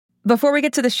Before we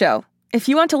get to the show, if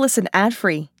you want to listen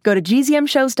ad-free, go to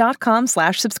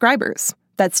gzmshows.com/subscribers.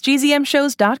 That's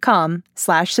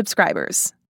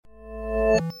gzmshows.com/subscribers.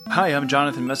 Hi, I'm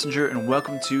Jonathan Messenger, and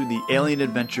welcome to the Alien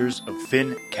Adventures of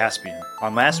Finn Caspian.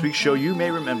 On last week's show, you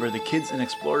may remember the kids in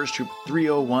Explorers Troop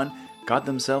 301 got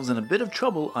themselves in a bit of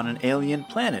trouble on an alien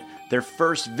planet, their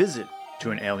first visit to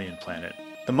an alien planet.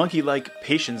 The monkey-like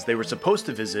patients they were supposed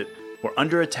to visit were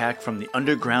under attack from the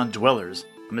underground Dwellers,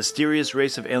 a mysterious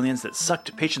race of aliens that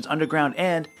sucked patients underground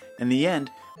and, in the end,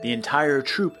 the entire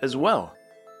troop as well.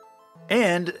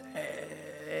 And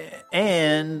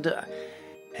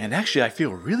actually I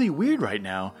feel really weird right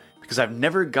now because I've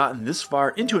never gotten this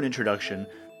far into an introduction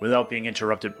without being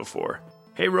interrupted before.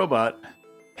 Hey robot.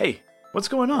 Hey, what's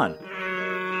going on?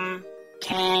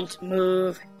 Can't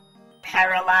move.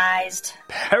 Paralyzed.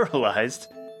 Paralyzed?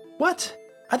 What?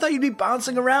 I thought you'd be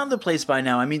bouncing around the place by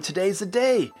now. I mean, today's the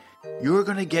day. You're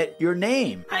gonna get your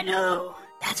name. I know.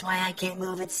 That's why I can't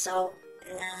move. It's so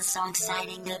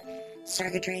exciting. The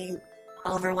circuitry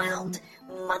overwhelmed.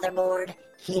 Motherboard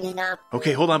heating up.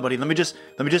 Okay, hold on, buddy. Let me just...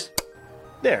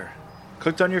 There.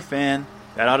 Clicked on your fan.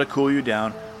 That ought to cool you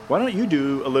down. Why don't you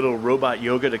do a little robot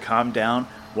yoga to calm down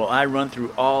while I run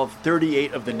through all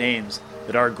 38 of the names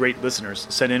that our great listeners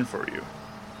sent in for you?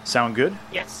 Sound good?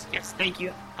 Yes, thank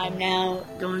you. I'm now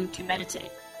going to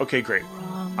meditate. Okay, great.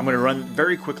 I'm going to run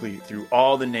very quickly through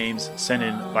all the names sent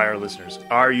in by our listeners.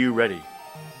 Are you ready?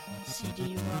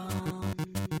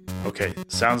 Okay,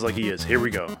 sounds like he is. Here we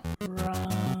go.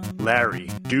 Larry,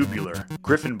 Dubular,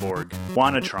 Griffinborg,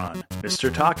 Wanatron,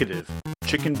 Mr. Talkative,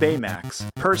 Chicken Baymax,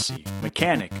 Percy,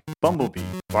 Mechanic, Bumblebee,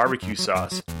 Barbecue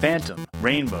Sauce, Phantom,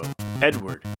 Rainbow,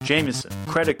 Edward, Jameson,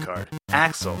 Credit Card,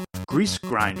 Axel, Grease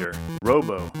Grinder,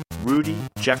 Robo, Rudy,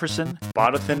 Jefferson,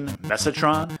 Botathan,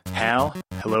 Mesatron, Hal,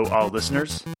 Hello All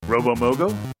Listeners,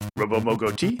 Robomogo,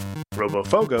 Robomogo T,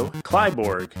 Robofogo,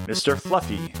 Clyborg, Mr.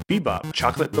 Fluffy, Bebop,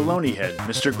 Chocolate Baloney Head,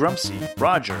 Mr. Grumpsy,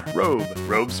 Roger, Robe,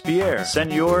 Robespierre,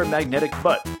 Senor Magnetic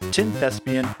Butt, Tin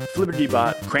Thespian,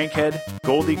 Flibberdybot, Crankhead,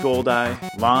 Goldie Goldeye,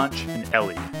 Launch, and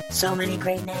Ellie. So many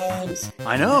great names.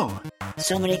 I know!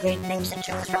 So many great names to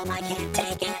choose from, I can't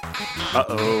take it.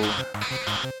 Uh-oh.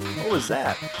 What was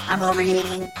that? I'm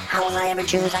overeating. How will I ever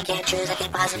choose? I can't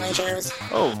possibly choose.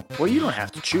 Oh, well you don't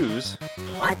have to choose.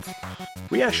 What?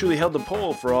 We actually held a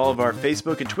poll for all of our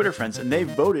Facebook and Twitter friends, and they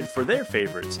voted for their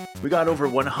favorites. We got over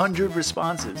 100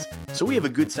 responses, so we have a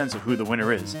good sense of who the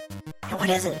winner is. What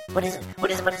is it?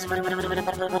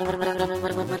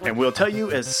 And we'll tell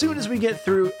you as soon as we get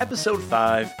through episode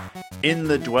 5, In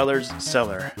the Dwellers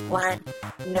Cellar. What?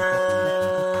 No.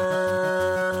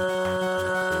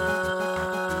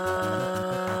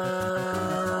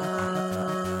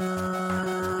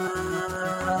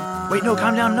 Wait, no,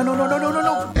 calm down. No.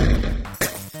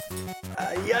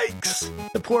 Yikes.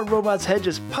 The poor robot's head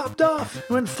just popped off and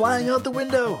went flying out the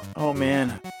window. Oh,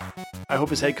 man. I hope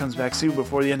his head comes back soon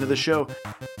before the end of the show.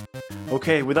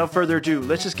 Okay, without further ado,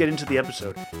 let's just get into the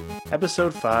episode.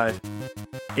 Episode 5,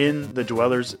 In the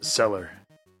Dwellers Cellar.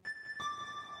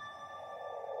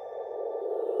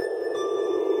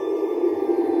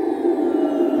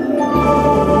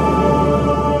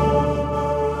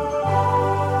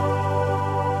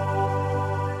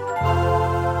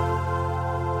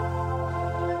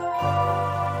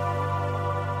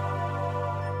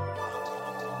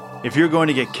 If you're going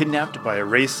to get kidnapped by a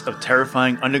race of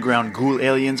terrifying underground ghoul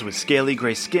aliens with scaly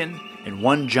gray skin and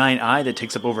one giant eye that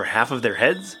takes up over half of their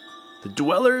heads, the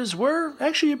Dwellers were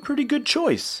actually a pretty good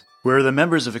choice. Where the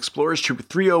members of Explorers Troop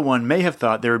 301 may have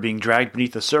thought they were being dragged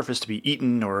beneath the surface to be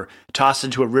eaten or tossed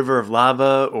into a river of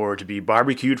lava or to be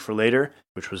barbecued for later,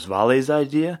 which was Vale's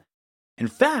idea, in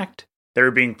fact, they were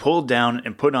being pulled down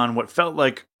and put on what felt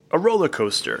like a roller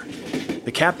coaster.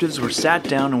 The captives were sat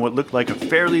down in what looked like a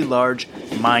fairly large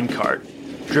minecart,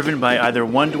 driven by either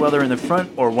one dweller in the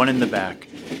front or one in the back.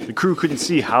 The crew couldn't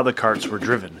see how the carts were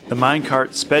driven. The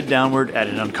minecart sped downward at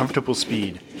an uncomfortable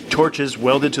speed. Torches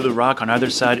welded to the rock on either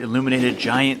side illuminated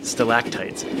giant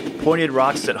stalactites, pointed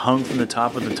rocks that hung from the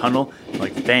top of the tunnel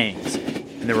like fangs,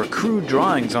 and there were crude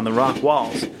drawings on the rock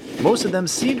walls. Most of them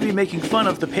seemed to be making fun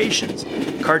of the patients,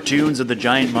 cartoons of the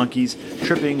giant monkeys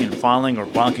tripping and falling or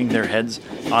bonking their heads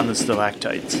on the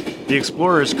stalactites. The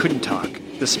explorers couldn't talk,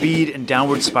 the speed and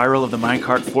downward spiral of the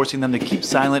minecart forcing them to keep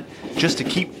silent just to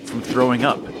keep from throwing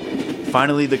up.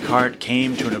 Finally, the cart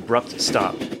came to an abrupt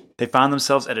stop. They found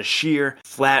themselves at a sheer,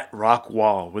 flat rock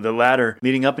wall with a ladder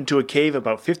leading up into a cave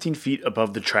about 15 feet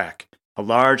above the track. A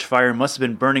large fire must have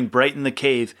been burning bright in the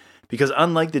cave because,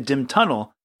 unlike the dim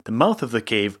tunnel, the mouth of the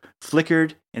cave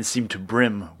flickered and seemed to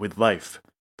brim with life.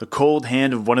 The cold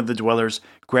hand of one of the dwellers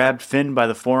grabbed Finn by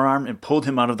the forearm and pulled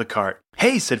him out of the cart.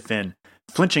 Hey, said Finn,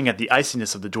 flinching at the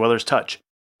iciness of the Dweller's touch.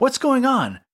 What's going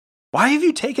on? Why have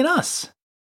you taken us?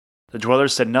 The Dweller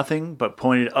said nothing but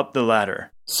pointed up the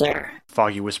ladder. Sir,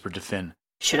 Foggy whispered to Finn.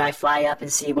 should I fly up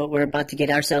and see what we're about to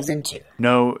get ourselves into?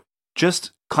 No,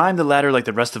 just climb the ladder like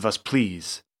the rest of us,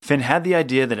 please. Finn had the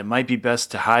idea that it might be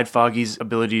best to hide Foggy's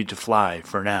ability to fly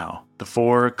for now. The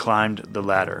four climbed the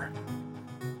ladder.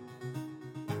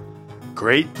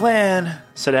 Great plan,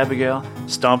 said Abigail.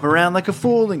 Stomp around like a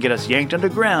fool and get us yanked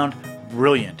underground.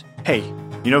 Brilliant. Hey,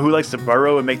 you know who likes to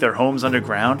burrow and make their homes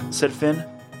underground? Said Finn.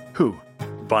 Who?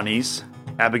 Bunnies.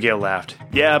 Abigail laughed.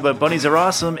 Yeah, but bunnies are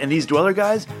awesome, and these Dweller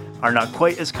guys are not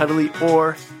quite as cuddly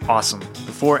or awesome.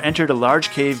 The four entered a large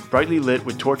cave brightly lit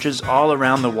with torches all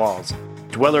around the walls.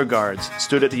 Dweller guards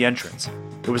stood at the entrance.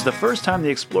 It was the first time the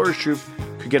Explorers troop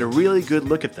could get a really good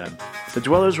look at them. The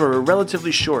Dwellers were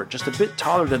relatively short, just a bit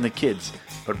taller than the kids,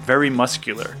 but very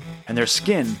muscular, and their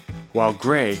skin, while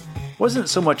gray, wasn't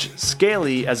so much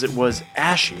scaly as it was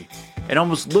ashy. It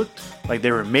almost looked like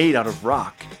they were made out of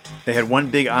rock. They had one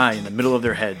big eye in the middle of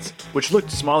their heads, which looked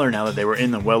smaller now that they were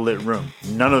in the well-lit room.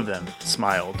 None of them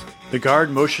smiled. The guard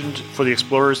motioned for the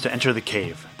explorers to enter the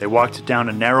cave. They walked down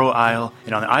a narrow aisle,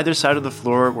 and on either side of the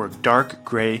floor were dark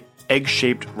gray,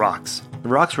 egg-shaped rocks. The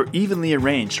rocks were evenly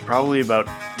arranged, probably about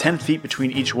 10 feet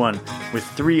between each one, with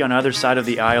 3 on either side of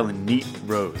the aisle in neat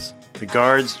rows. The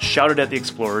guards shouted at the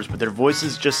explorers, but their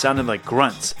voices just sounded like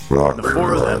grunts. And the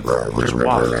 4 of them just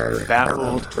walked,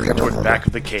 baffled, toward the back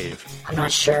of the cave. I'm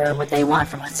not sure what they want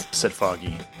from us, said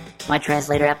Foggy. My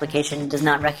translator application does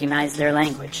not recognize their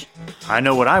language. I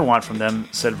know what I want from them,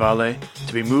 said Vale.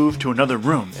 To be moved to another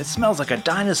room. It smells like a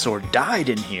dinosaur died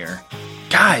in here.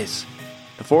 Guys!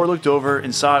 The 4 looked over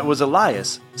and saw it was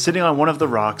Elias, sitting on one of the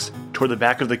rocks toward the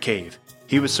back of the cave.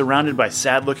 He was surrounded by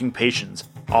sad-looking patients,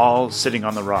 all sitting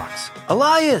on the rocks.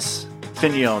 Elias!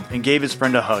 Finn yelled and gave his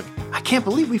friend a hug. I can't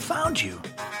believe we found you.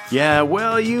 Yeah,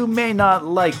 well, you may not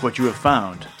like what you have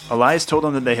found. Elias told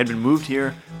them that they had been moved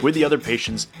here with the other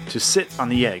patients to sit on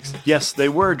the eggs. Yes, they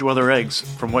were Dweller eggs,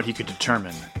 from what he could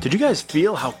determine. Did you guys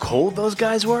feel how cold those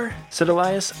guys were? Said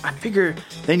Elias. I figure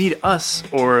they need us,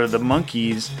 or the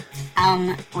monkeys.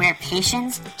 We're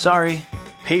patients? Sorry,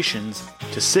 patients,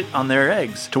 to sit on their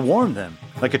eggs, to warm them,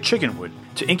 like a chicken would,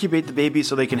 to incubate the baby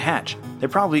so they can hatch. They're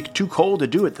probably too cold to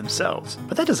do it themselves.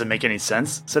 But that doesn't make any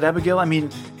sense, said Abigail. I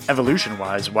mean,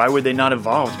 evolution-wise, why would they not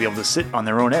evolve to be able to sit on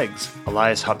their own eggs?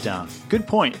 Elias hopped down. Good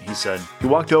point, he said. He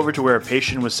walked over to where a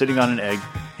patient was sitting on an egg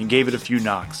and gave it a few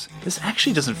knocks. This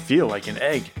actually doesn't feel like an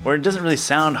egg, or it doesn't really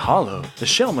sound hollow. The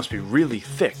shell must be really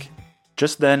thick.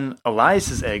 Just then,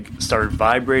 Elias's egg started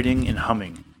vibrating and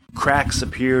humming. Cracks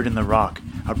appeared in the rock.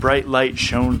 A bright light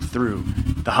shone through.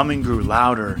 The humming grew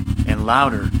louder, and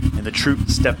the troop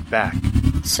stepped back.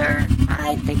 Sir,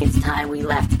 I think it's time we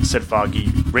left, said Foggy,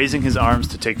 raising his arms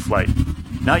to take flight.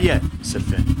 Not yet, said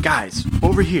Finn. Guys,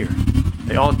 over here.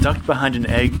 They all ducked behind an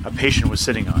egg a patient was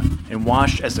sitting on, and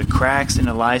watched as the cracks in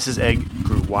Elias's egg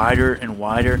grew wider and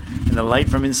wider, and the light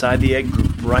from inside the egg grew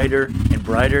brighter and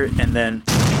brighter, and then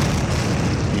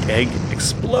the egg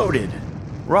exploded.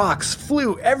 Rocks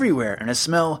flew everywhere, and a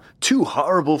smell too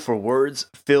horrible for words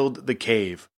filled the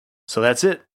cave. So that's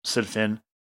it, said Finn.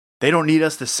 They don't need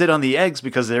us to sit on the eggs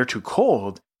because they're too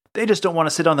cold. They just don't want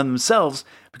to sit on them themselves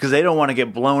because they don't want to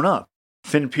get blown up.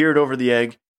 Finn peered over the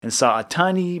egg and saw a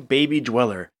tiny baby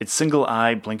Dweller, its single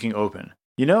eye blinking open.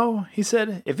 You know, he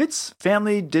said, if its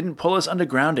family didn't pull us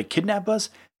underground to kidnap us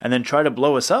and then try to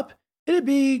blow us up, it'd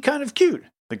be kind of cute.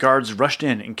 The guards rushed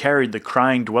in and carried the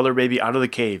crying Dweller baby out of the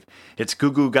cave. Its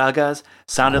goo-goo gagas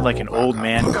sounded like an old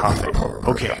man coughing.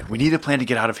 Okay, we need a plan to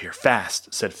get out of here,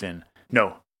 fast, said Finn.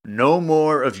 No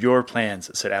more of your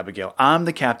plans, said Abigail. I'm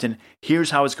the captain.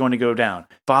 Here's how it's going to go down.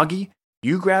 Foggy,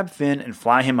 you grab Finn and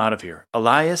fly him out of here.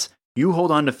 Elias, you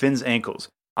hold on to Finn's ankles.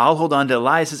 I'll hold on to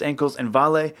Elias's ankles, and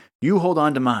Vale, you hold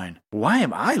on to mine. Why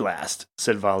am I last?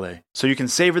 Said Vale. So you can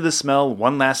savor the smell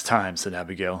one last time, said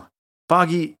Abigail.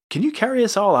 Foggy, can you carry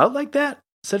us all out like that?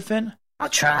 Said Finn. I'll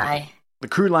try. The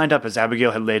crew lined up as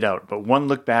Abigail had laid out, but one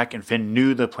looked back and Finn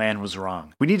knew the plan was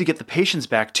wrong. We need to get the patients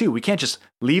back too. We can't just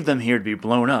leave them here to be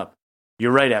blown up.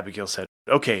 You're right, Abigail said.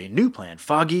 Okay, new plan.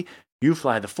 Foggy, you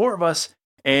fly the 4 of us,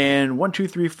 and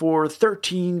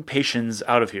 13 patients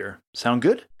out of here. Sound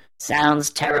good? Sounds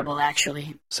terrible,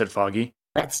 actually, said Foggy.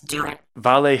 Let's do it.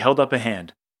 Vale held up a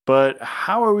hand. But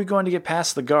how are we going to get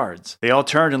past the guards? They all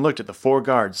turned and looked at the 4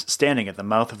 guards standing at the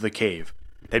mouth of the cave.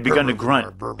 They'd begun to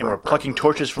grunt and were plucking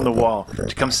torches from the wall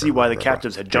to come see why the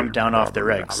captives had jumped down off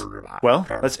their eggs. Well,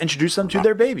 let's introduce them to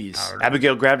their babies.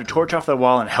 Abigail grabbed a torch off the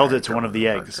wall and held it to one of the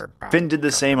eggs. Finn did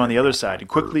the same on the other side, and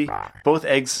quickly, both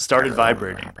eggs started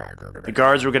vibrating. The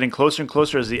guards were getting closer and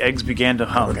closer as the eggs began to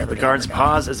hum. The guards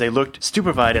paused as they looked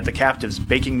stupefied at the captives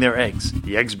baking their eggs.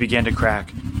 The eggs began to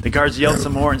crack. The guards yelled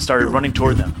some more and started running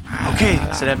toward them. "Okay,"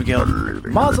 said Abigail.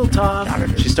 "Mazel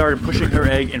tov!" She started pushing her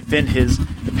egg and Finn his.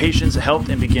 The patients helped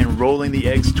and began rolling the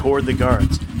eggs toward the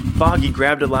guards. Foggy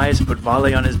grabbed Elias and put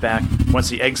Vale on his back once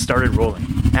the eggs started rolling.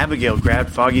 Abigail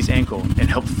grabbed Foggy's ankle and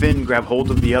helped Finn grab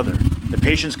hold of the other. The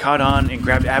patients caught on and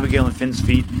grabbed Abigail and Finn's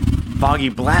feet. Foggy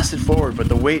blasted forward, but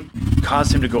the weight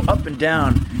caused him to go up and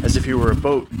down as if he were a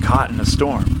boat caught in a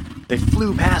storm. They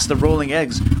flew past the rolling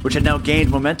eggs, which had now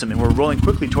gained momentum and were rolling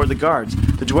quickly toward the guards.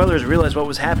 The Dwellers realized what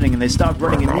was happening and they stopped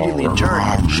running immediately and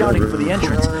turned, shouting for the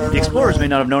entrance. The explorers may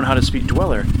not have known how to speak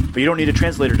Dweller, but you don't need a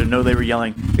translator to know they were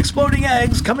yelling, "Exploding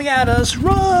eggs coming at us,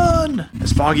 run!"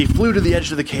 As Foggy flew to the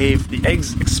edge of the cave, the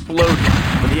eggs exploded,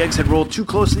 but the eggs had rolled too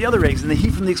close to the other eggs and the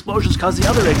heat from the explosions caused the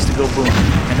other eggs to go boom.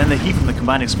 And then the heat from the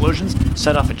combined explosions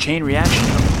set off a chain reaction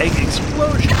of egg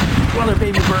explosion, Dweller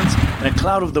baby burns, and a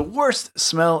cloud of the worst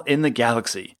smell in the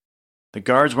galaxy. The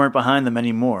guards weren't behind them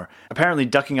anymore, apparently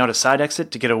ducking out a side exit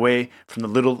to get away from the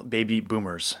little baby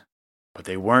boomers. But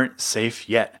they weren't safe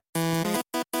yet.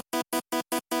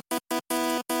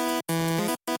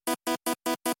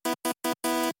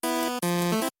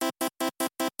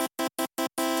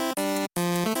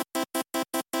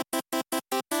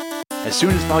 As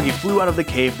soon as Foggy flew out of the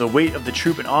cave, the weight of the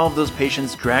troop and all of those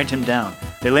patients dragged him down.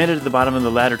 They landed at the bottom of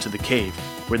the ladder to the cave,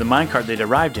 where the minecart they'd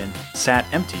arrived in sat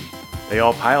empty. They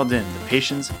all piled in, the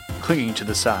patients clinging to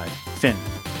the side. Finn.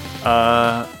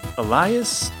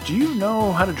 Elias, do you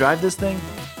know how to drive this thing?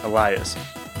 Elias.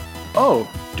 Oh,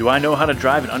 do I know how to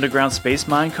drive an underground space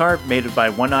minecart made by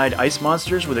one-eyed ice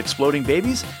monsters with exploding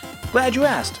babies? Glad you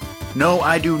asked. No,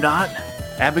 I do not.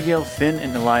 Abigail, Finn,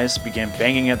 and Elias began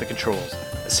banging at the controls.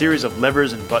 A series of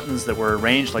levers and buttons that were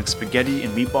arranged like spaghetti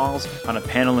and meatballs on a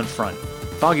panel in front.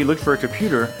 Foggy looked for a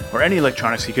computer or any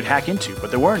electronics he could hack into, but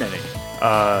there weren't any.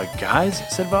 Guys,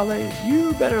 said Vale,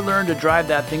 you better learn to drive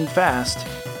that thing fast.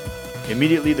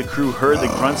 Immediately the crew heard the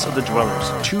grunts of the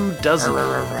Dwellers.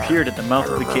 24 appeared at the mouth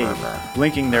of the cave,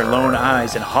 blinking their lone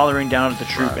eyes and hollering down at the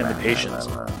troop and the patients.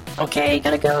 Okay,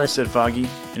 gotta go, said Foggy,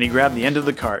 and he grabbed the end of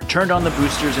the cart, turned on the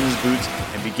boosters in his boots,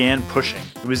 and began pushing.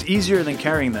 It was easier than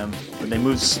carrying them, but they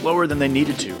moved slower than they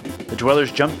needed to. The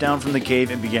Dwellers jumped down from the cave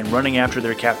and began running after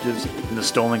their captives in the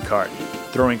stolen cart,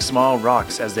 throwing small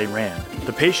rocks as they ran.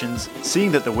 The patients,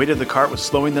 seeing that the weight of the cart was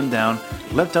slowing them down,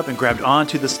 leapt up and grabbed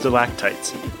onto the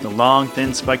stalactites, the long,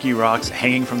 thin, spiky rocks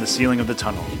hanging from the ceiling of the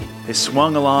tunnel. They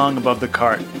swung along above the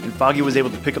cart, and Foggy was able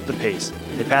to pick up the pace.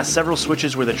 They passed several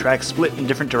switches where the tracks split in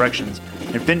different directions,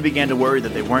 and Finn began to worry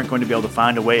that they weren't going to be able to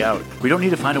find a way out. We don't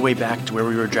need to find a way back to where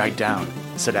we were dragged down,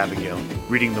 said Abigail,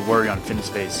 reading the worry on Finn's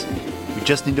face. We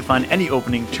just need to find any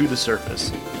opening to the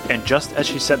surface. And just as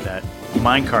she said that, the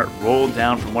minecart rolled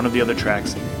down from one of the other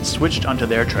tracks and switched onto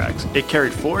their tracks. It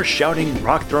carried 4 shouting,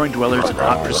 rock-throwing Dwellers in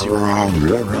hot pursuit.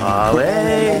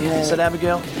 Vale, said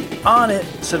Abigail. On it,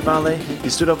 said Vale. He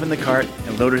stood up in the cart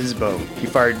and loaded his bow. He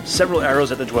fired several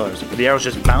arrows at the Dwellers, but the arrows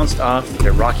just bounced off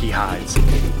their rocky hides.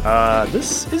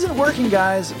 This isn't working,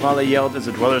 guys, Vale yelled as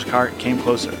the Dwellers' cart came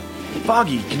closer.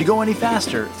 Foggy, can you go any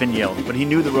faster? Finn yelled, but he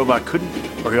knew the robot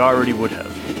couldn't, or he already would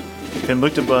have. Finn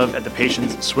looked above at the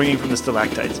patients swinging from the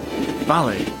stalactites.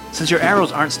 Vale, since your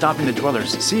arrows aren't stopping the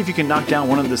Dwellers, see if you can knock down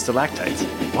one of the stalactites.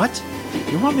 What?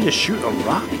 You want me to shoot a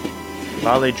rock?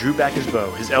 Vale drew back his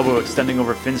bow, his elbow extending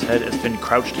over Finn's head as Finn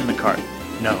crouched in the cart.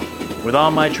 No. With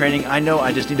all my training, I know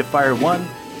I just need to fire one.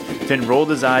 Finn rolled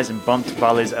his eyes and bumped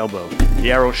Vale's elbow.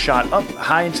 The arrow shot up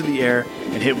high into the air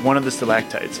and hit one of the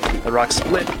stalactites. The rock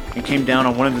split and came down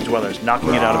on one of the Dwellers,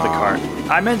 knocking it out of the cart.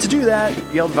 I meant to do that,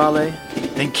 yelled Vale.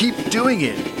 Then keep doing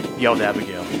it, yelled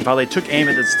Abigail. Vale took aim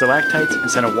at the stalactites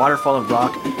and sent a waterfall of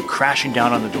rock crashing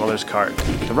down on the Dweller's cart.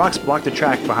 The rocks blocked the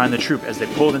track behind the troop as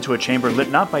they pulled into a chamber lit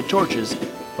not by torches,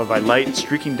 but by light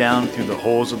streaking down through the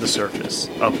holes of the surface.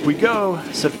 Up we go,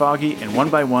 said Foggy, and one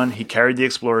by one he carried the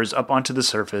explorers up onto the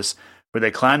surface, where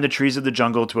they climbed the trees of the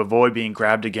jungle to avoid being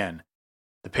grabbed again.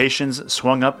 The patients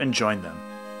swung up and joined them.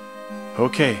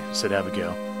 Okay, said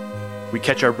Abigail. We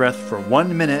catch our breath for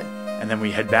 1 minute, and then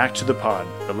we head back to the pod.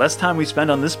 The less time we spend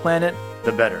on this planet,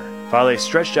 the better. Vale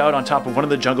stretched out on top of one of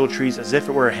the jungle trees as if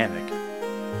it were a hammock.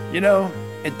 You know,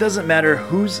 it doesn't matter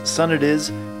whose sun it is,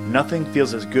 nothing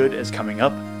feels as good as coming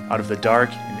up out of the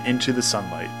dark and into the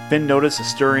sunlight. Finn noticed a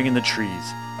stirring in the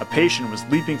trees. A patient was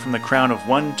leaping from the crown of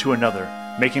one to another,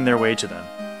 making their way to them.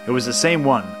 It was the same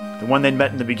one, the one they'd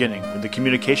met in the beginning with the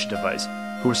communication device,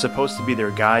 who was supposed to be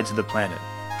their guide to the planet.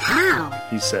 How?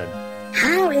 He said.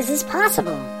 How is this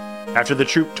possible? After the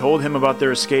troop told him about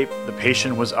their escape, the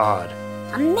patient was awed.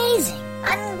 Amazing!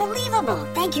 Unbelievable!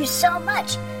 Thank you so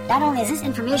much! Not only is this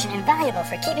information invaluable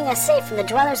for keeping us safe from the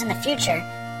Dwellers in the future,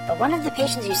 but one of the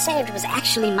patients you saved was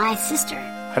actually my sister.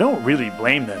 I don't really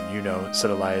blame them,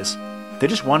 said Elias. They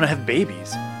just want to have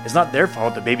babies. It's not their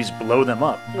fault that babies blow them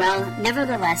up. Well,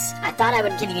 nevertheless, I thought I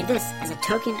would give you this as a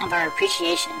token of our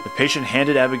appreciation. The patient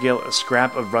handed Abigail a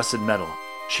scrap of rusted metal.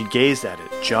 She gazed at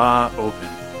it, jaw open.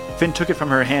 Finn took it from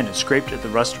her hand and scraped at the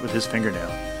rust with his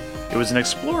fingernail. It was an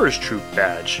Explorers Troop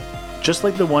badge, just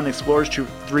like the one Explorers Troop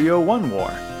 301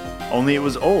 wore. Only it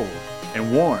was old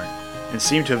and worn, and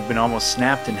seemed to have been almost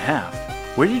snapped in half.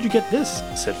 Where did you get this?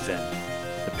 Said Finn.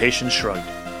 The patient shrugged.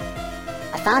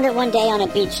 I found it one day on a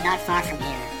beach not far from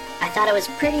here. I thought it was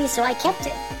pretty, so I kept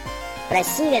it. But I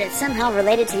see that it's somehow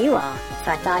related to you all,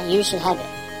 so I thought you should have it.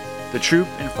 The troop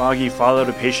and Foggy followed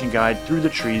a patient guide through the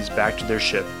trees back to their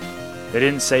ship. They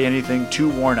didn't say anything, too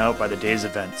worn out by the day's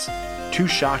events, too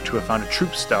shocked to have found a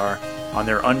troop star on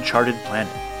their uncharted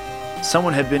planet.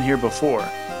 Someone had been here before,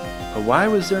 but why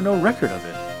was there no record of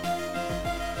it?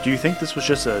 Do you think this was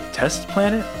just a test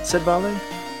planet? Said Vale.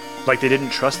 Like they didn't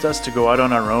trust us to go out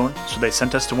on our own, so they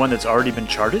sent us to one that's already been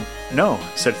charted? No,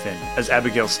 said Finn, as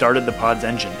Abigail started the pod's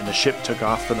engine and the ship took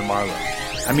off for the Marlow.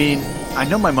 I mean, I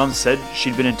know my mom said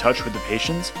she'd been in touch with the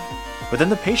patients, but then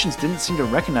the patients didn't seem to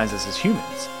recognize us as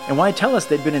humans. And why tell us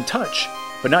they'd been in touch,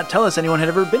 but not tell us anyone had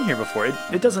ever been here before?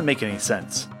 It doesn't make any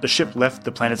sense. The ship left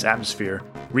the planet's atmosphere,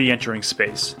 re-entering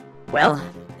space. Well,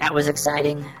 that was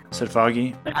exciting, said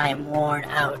Foggy. but I am worn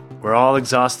out. We're all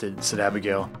exhausted, said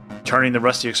Abigail, turning the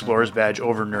rusty explorer's badge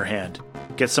over in her hand.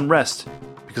 Get some rest,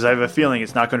 because I have a feeling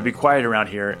it's not going to be quiet around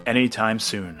here anytime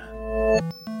soon.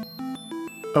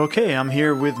 Okay, I'm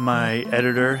here with my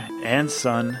editor and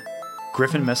son,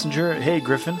 Griffin Messenger. Hey,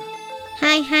 Griffin.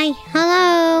 Hi,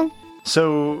 hello.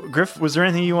 So, Griff, was there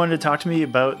anything you wanted to talk to me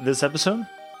about this episode?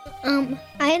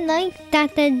 I like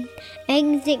that the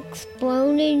eggs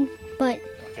exploded, but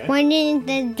why didn't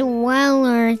the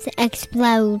Dwellers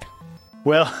explode?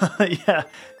 Well, yeah,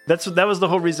 that was the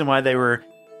whole reason why they were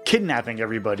kidnapping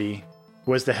everybody,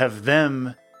 was to have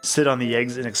them sit on the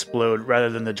eggs and explode rather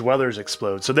than the Dwellers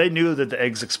explode. So they knew that the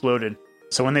eggs exploded.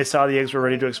 So when they saw the eggs were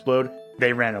ready to explode,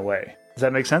 they ran away. Does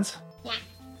that make sense? Yeah.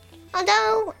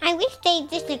 Although, I wish they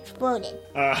just exploded.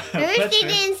 I wish they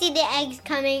didn't see the eggs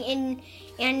coming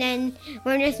and then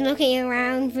we're just looking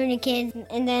around for the kids,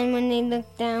 and then when they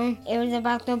looked down, it was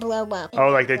about to blow up. Oh,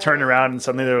 like they turned around and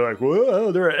suddenly they were like,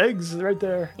 whoa, there are eggs right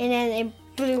there. And then it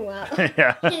blew up.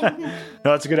 Yeah.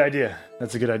 No, that's a good idea.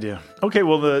 That's a good idea. Okay,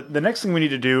 well, the next thing we need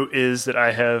to do is that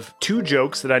I have 2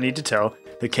 jokes that I need to tell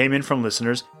that came in from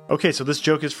listeners. Okay, so this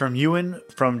joke is from Ewan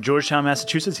from Georgetown,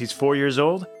 Massachusetts. He's 4 years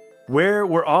old. Where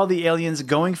were all the aliens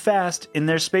going fast in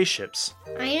their spaceships?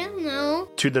 I don't know.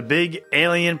 To the big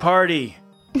alien party.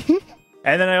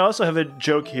 And then I also have a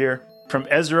joke here from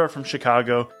Ezra from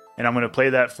Chicago, and I'm going to play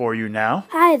that for you now.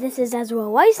 Hi, this is Ezra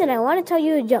Weiss, and I want to tell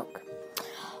you a joke.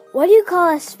 What do you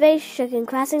call a space chicken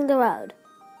crossing the road?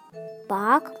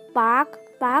 Bark, bark,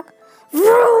 bark,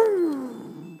 vroom!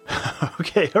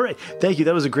 Okay, all right. Thank you.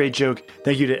 That was a great joke.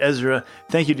 Thank you to Ezra.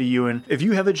 Thank you to Ewan. If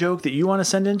you have a joke that you want to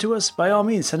send in to us, by all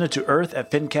means, send it to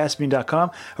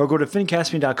earth@finncaspian.com or go to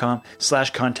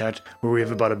finncaspian.com/contact, where we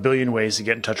have about 1 billion ways to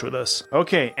get in touch with us.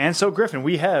 Okay, and so, Griffin,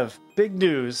 we have big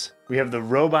news. We have the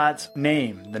robot's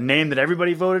name, the name that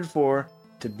everybody voted for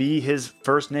to be his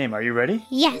first name. Are you ready?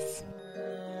 Yes.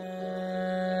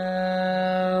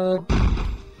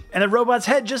 And the robot's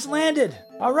head just landed.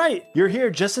 All right, you're here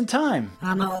just in time.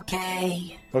 I'm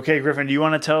okay. Okay, Griffin, do you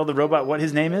want to tell the robot what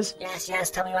his name is?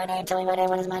 Yes, tell me my name,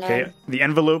 what is my name? Okay, the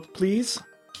envelope, please.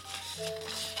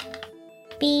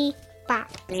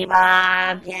 Bebop.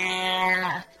 Bebop,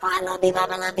 yeah. Oh, I love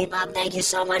Bebop, thank you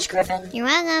so much, Griffin. You're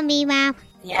welcome, Bebop.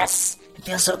 Yes, it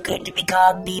feels so good to be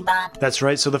called Bebop. That's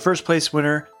right, so the first place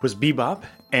winner was Bebop,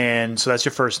 and so that's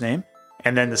your first name.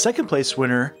 And then the second place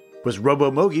winner was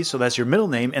Robo-Mogi, so that's your middle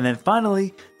name. And then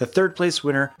finally, the third place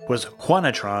winner was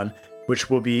Juanatron, which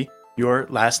will be your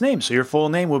last name. So your full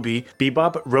name will be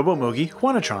Bebop Robo-Mogi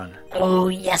Juanatron. Oh,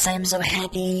 yes, I am so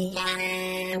happy.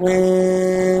 Yeah,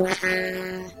 woo.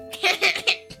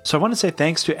 So I want to say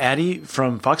thanks to Addie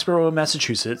from Foxborough,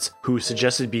 Massachusetts, who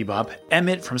suggested Bebop,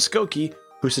 Emmett from Skokie,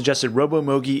 who suggested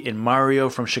Robo-Mogi, and Mario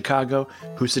from Chicago,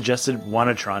 who suggested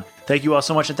Juanatron. Thank you all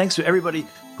so much, and thanks to everybody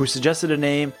who suggested a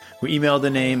name, who emailed a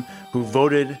name, who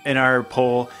voted in our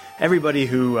poll. Everybody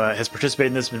who has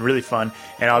participated in this has been really fun,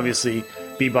 and obviously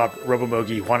Bebop,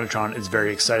 Robomogi, Juanatron is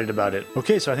very excited about it.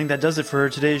 Okay, so I think that does it for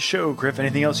today's show. Griff,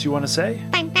 anything else you want to say?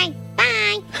 Bye, bye,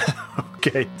 bye.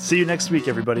 Okay, see you next week,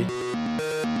 everybody.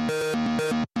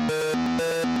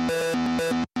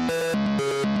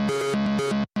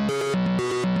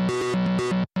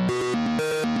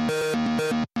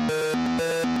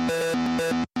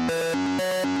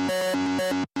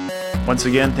 Once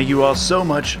again, thank you all so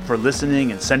much for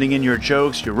listening and sending in your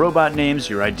jokes, your robot names,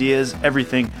 your ideas,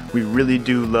 everything. We really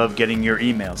do love getting your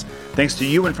emails. Thanks to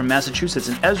Ewan from Massachusetts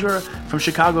and Ezra from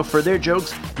Chicago for their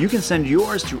jokes. You can send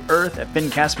yours to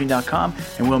earth@finncaspian.com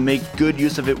and we'll make good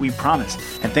use of it, we promise.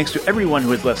 And thanks to everyone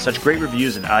who has left such great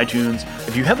reviews in iTunes.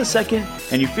 If you have a second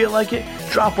and you feel like it,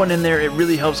 drop one in there. It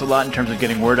really helps a lot in terms of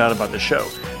getting word out about the show.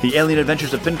 The Alien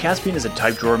Adventures of Finn Caspian is a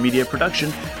Type Drawer Media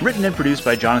production, written and produced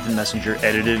by Jonathan Messenger,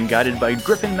 edited and guided by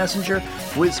Griffin Messenger,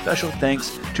 with special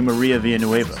thanks to Maria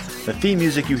Villanueva. The theme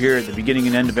music you hear at the beginning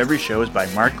and end of every show is by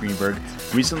Mark Greenberg,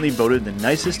 recently voted the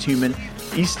nicest human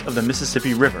east of the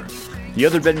Mississippi River. The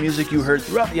other bed music you heard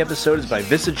throughout the episode is by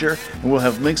Visager, and we'll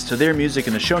have links to their music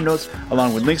in the show notes,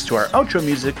 along with links to our outro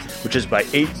music, which is by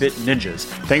 8-Bit Ninjas.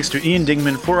 Thanks to Ian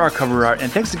Dingman for our cover art,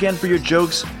 and thanks again for your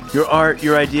jokes, your art,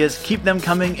 your ideas. Keep them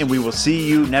coming, and we will see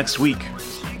you next week.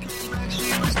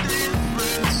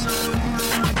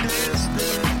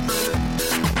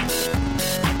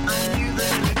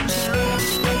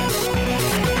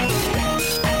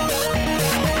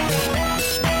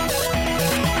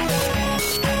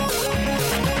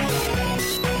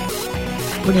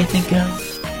 What do you think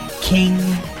of King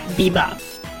Bebop?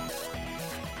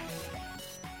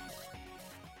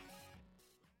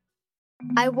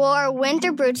 I wore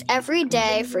winter boots every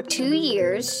day for 2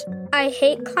 years. I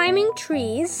hate climbing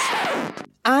trees.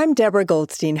 I'm Deborah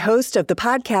Goldstein, host of the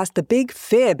podcast The Big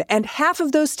Fib, and half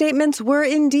of those statements were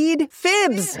indeed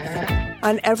fibs.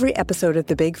 On every episode of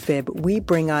The Big Fib, we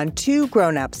bring on two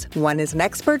grown-ups. One is an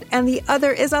expert and the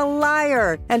other is a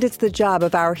liar. And it's the job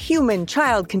of our human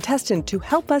child contestant to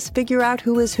help us figure out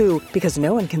who is who, because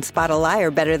no one can spot a liar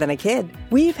better than a kid.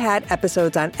 We've had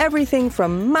episodes on everything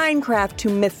from Minecraft to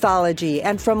mythology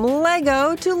and from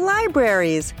Lego to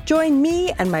libraries. Join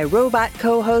me and my robot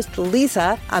co-host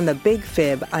Lisa on The Big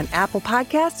Fib on Apple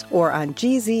Podcasts or on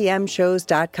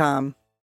gzmshows.com.